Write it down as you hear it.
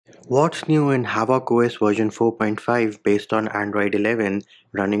What's new in Havoc OS version 4.5 based on Android 11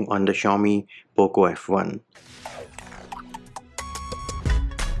 running on the Xiaomi Poco F1?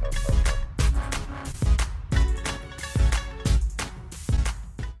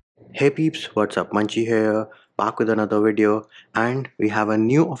 Hey peeps, what's up? Munchie here, back with another video, and we have a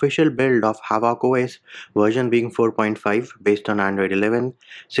new official build of Havoc OS, version being 4.5 based on Android 11,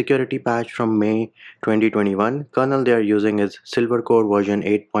 security patch from May 2021, kernel they are using is Silver Core version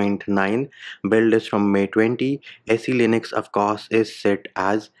 8.9, build is from May 20, SE Linux of course is set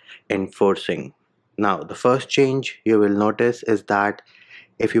as enforcing. Now the first change you will notice is that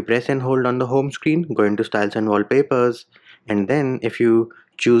if you press and hold on the home screen, go into styles and wallpapers, and then if you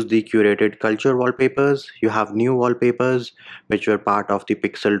choose the curated culture wallpapers, you have new wallpapers which were part of the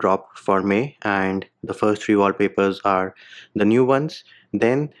pixel drop for May, and the first three wallpapers are the new ones.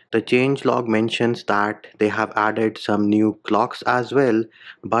 Then the change log mentions that they have added some new clocks as well,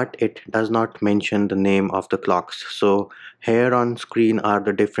 but it does not mention the name of the clocks. So here on screen are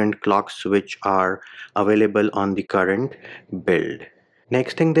the different clocks which are available on the current build.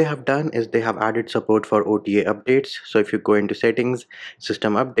 Next thing they have done is they have added support for OTA updates. So if you go into settings,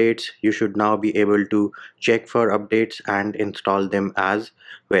 system updates, you should now be able to check for updates and install them as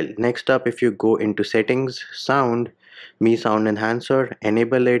well. Next up, if you go into settings, sound, Mi Sound Enhancer,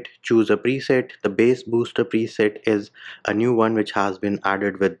 enable it, choose a preset. The bass booster preset is a new one which has been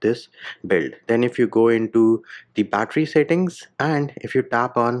added with this build. Then if you go into the battery settings and if you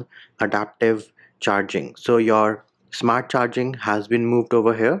tap on adaptive charging, so your smart charging has been moved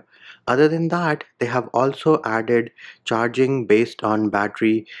over here. Other than that, they have also added charging based on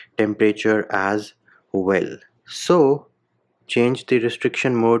battery temperature as well. So change the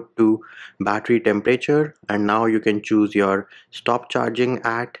restriction mode to battery temperature, and now you can choose your stop charging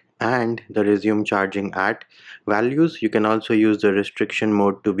at and the resume charging at values. You can also use the restriction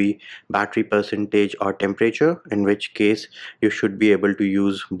mode to be battery percentage or temperature, in which case you should be able to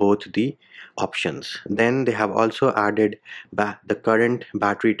use both the options. Then they have also added the current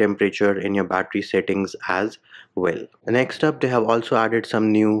battery temperature in your battery settings as well. Next up, they have also added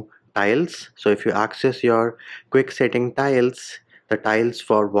some new tiles. So if you access your quick setting tiles, the tiles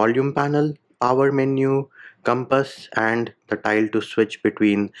for volume panel, power menu, compass, and the tile to switch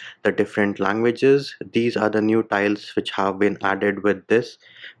between the different languages, these are the new tiles which have been added with this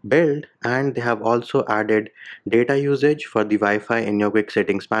build. And they have also added data usage for the Wi-Fi in your quick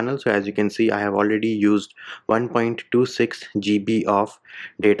settings panel. So as you can see, I have already used 1.26 GB of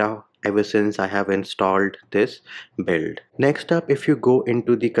data ever since I have installed this build. Next up, if you go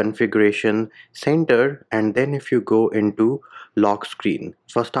into the configuration center and then if you go into lock screen,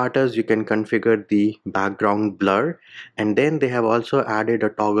 for starters you can configure the background blur, and then they have also added a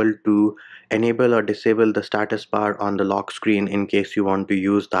toggle to enable or disable the status bar on the lock screen in case you want to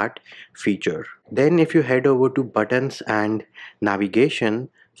use that feature. Then if you head over to buttons and navigation,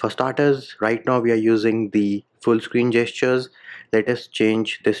 for starters, right now we are using the full screen gestures. Let us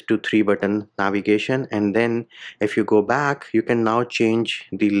change this to 3-button navigation, and then if you go back, you can now change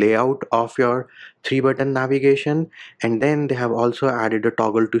the layout of your 3-button navigation. And then they have also added a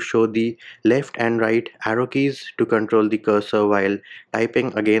toggle to show the left and right arrow keys to control the cursor while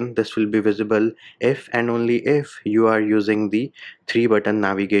typing. Again, this will be visible if and only if you are using the 3-button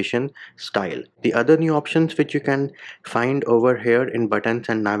navigation style. The other new options which you can find over here in buttons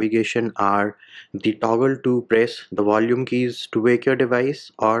and navigation are the toggle to press the volume keys to wake your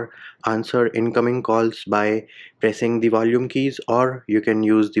device or answer incoming calls by pressing the volume keys, or you can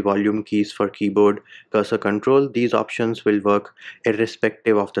use the volume keys for keyboard cursor control. These options will work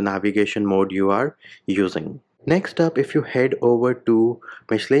irrespective of the navigation mode you are using. Next up, if you head over to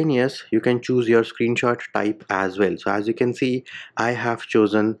miscellaneous, you can choose your screenshot type as well. So as you can see, I have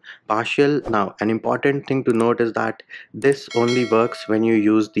chosen partial. Now an important thing to note is that this only works when you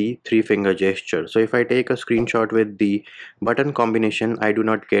use the 3-finger gesture. So if I take a screenshot with the button combination, I do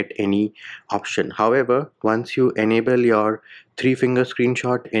not get any option. However, once you enable your 3-finger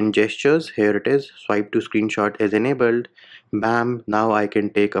screenshot in gestures, here it is, swipe to screenshot is enabled, bam, now I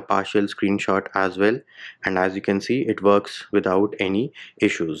can take a partial screenshot as well, and as you can see, it works without any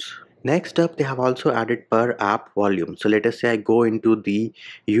issues. Next up, they have also added per app volume. So let us say I go into the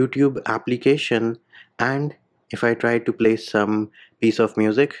YouTube application, and if I try to play some piece of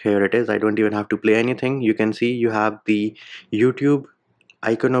music, here it is, I don't even have to play anything. You can see you have the YouTube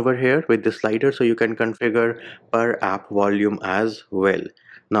icon over here with the slider, so you can configure per app volume as well.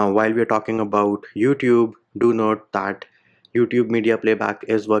 Now while we're talking about YouTube, do note that YouTube media playback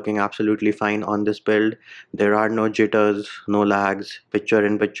is working absolutely fine on this build. There are no jitters, no lags, picture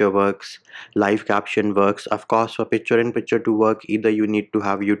in picture works, live caption works. Of course, for picture in picture to work, either you need to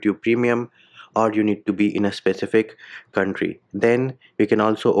have YouTube Premium or you need to be in a specific country. Then we can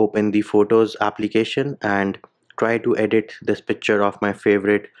also open the Photos application and try to edit this picture of my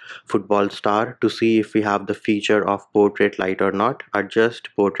favorite football star to see if we have the feature of portrait light or not. Adjust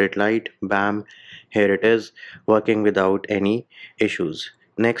portrait light, bam, here it is, working without any issues.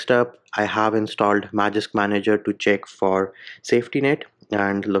 Next up, I have installed Magisk Manager to check for safety net,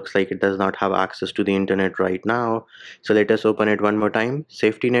 and looks like it does not have access to the internet right now. So let us open it one more time.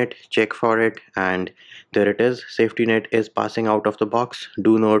 Safety net, check for it, and there it is. Safety net is passing out of the box.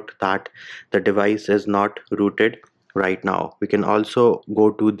 Do note that the device is not rooted right now. We can also go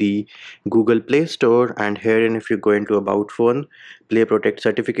to the Google Play Store, and herein if you go into about phone, Play Protect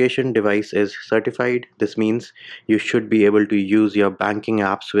certification, device is certified. This means you should be able to use your banking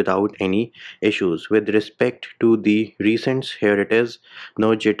apps without any issues. With respect to the recents, here it is,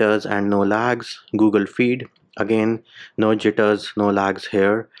 no jitters and no lags. Google Feed, again, no jitters, no lags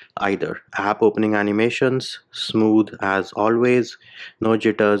here either. App opening animations, smooth as always, no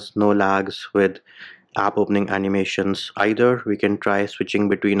jitters, no lags with app opening animations either. We can try switching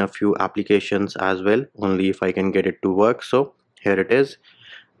between a few applications as well, only if I can get it to work. So here it is,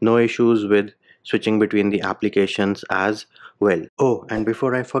 no issues with switching between the applications as well. Oh, and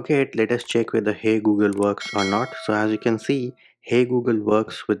before I forget, let us check whether Hey Google works or not. So as you can see, Hey Google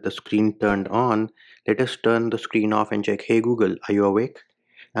works with the screen turned on. Let us turn the screen off and check. Hey Google, are you awake?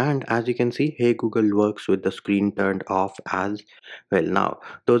 And as you can see, Hey Google works with the screen turned off as well. Now,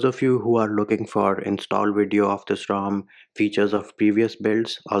 those of you who are looking for install video of this ROM, features of previous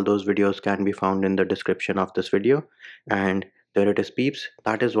builds, all those videos can be found in the description of this video. And there it is, peeps.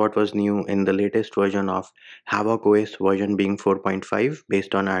 That is what was new in the latest version of Havoc OS, version being 4.5,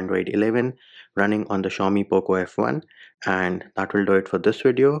 based on Android 11, running on the Xiaomi Poco F1. And that will do it for this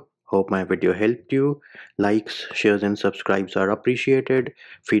video. Hope my video helped you. Likes, shares and subscribes are appreciated.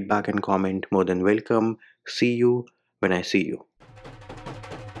 Feedback and comment more than welcome. See you when I see you.